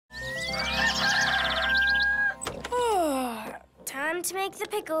time to make the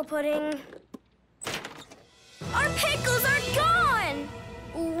pickle pudding. Our pickles are gone!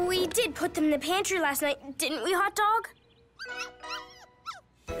 We did put them in the pantry last night, didn't we, Hot Dog?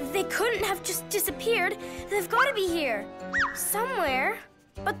 They couldn't have just disappeared. They've got to be here. Somewhere.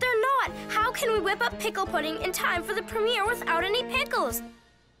 But they're not. How can we whip up pickle pudding in time for the premiere without any pickles?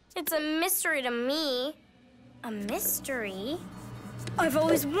 It's a mystery to me. A mystery? I've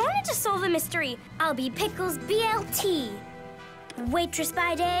always wanted to solve a mystery. I'll be Pickles B.L.T. Waitress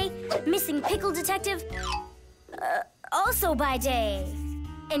by day, missing pickle detective, also by day.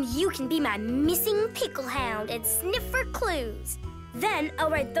 And you can be my missing pickle hound and sniff for clues. Then I'll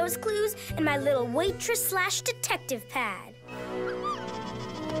write those clues in my little waitress/detective pad.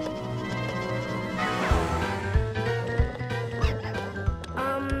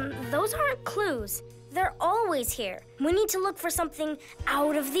 Those aren't clues. They're always here. We need to look for something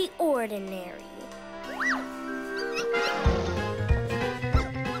out of the ordinary.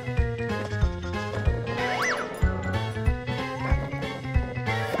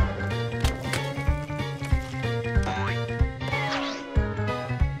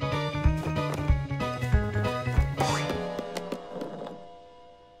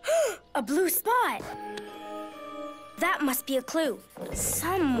 A blue spot. That must be a clue.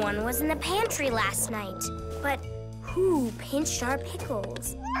 Someone was in the pantry last night. But who pinched our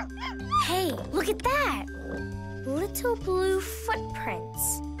pickles? Hey, look at that. Little blue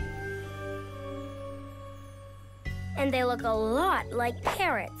footprints. And they look a lot like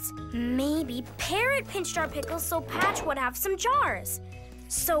parrots. Maybe Parrot pinched our pickles so Patch would have some jars.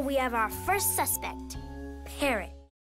 So we have our first suspect, Parrot.